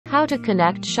How to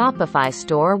connect Shopify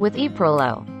store with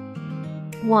EPROLO.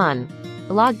 1.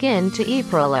 Log in to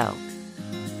EPROLO.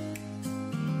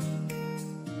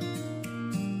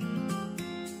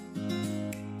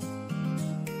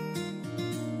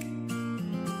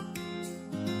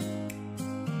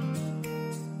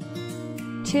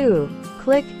 Two.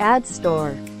 Click Add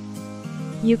Store.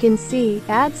 You can see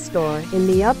Add Store in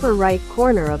the upper right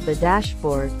corner of the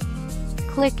dashboard.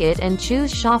 Click it and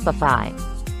choose Shopify.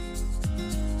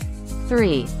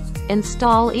 3.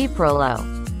 Install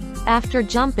EPROLO. After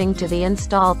jumping to the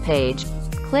install page,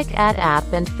 click Add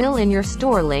App and fill in your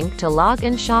store link to log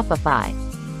in Shopify.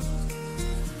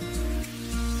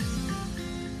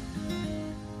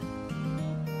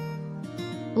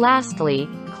 Lastly,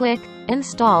 click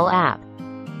Install App.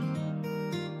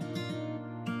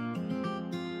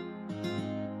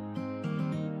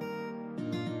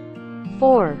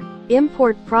 4.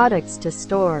 Import products to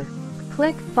store.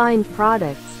 Click Find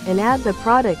Products, and add the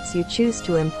products you choose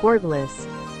to import list.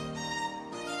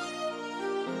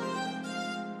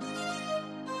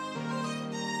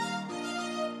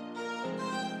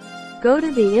 Go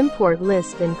to the import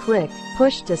list and click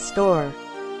Push to Store.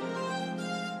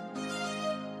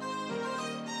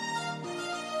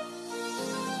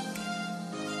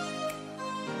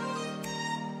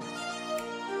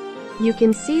 You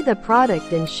can see the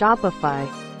product in Shopify.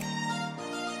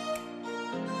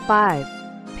 5.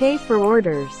 Pay for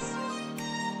orders.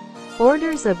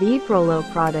 Orders of EPROLO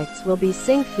products will be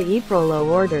synced to EPROLO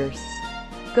orders.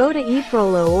 Go to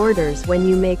EPROLO orders when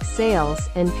you make sales,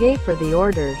 and pay for the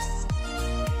orders.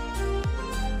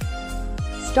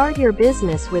 Start your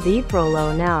business with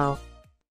EPROLO now.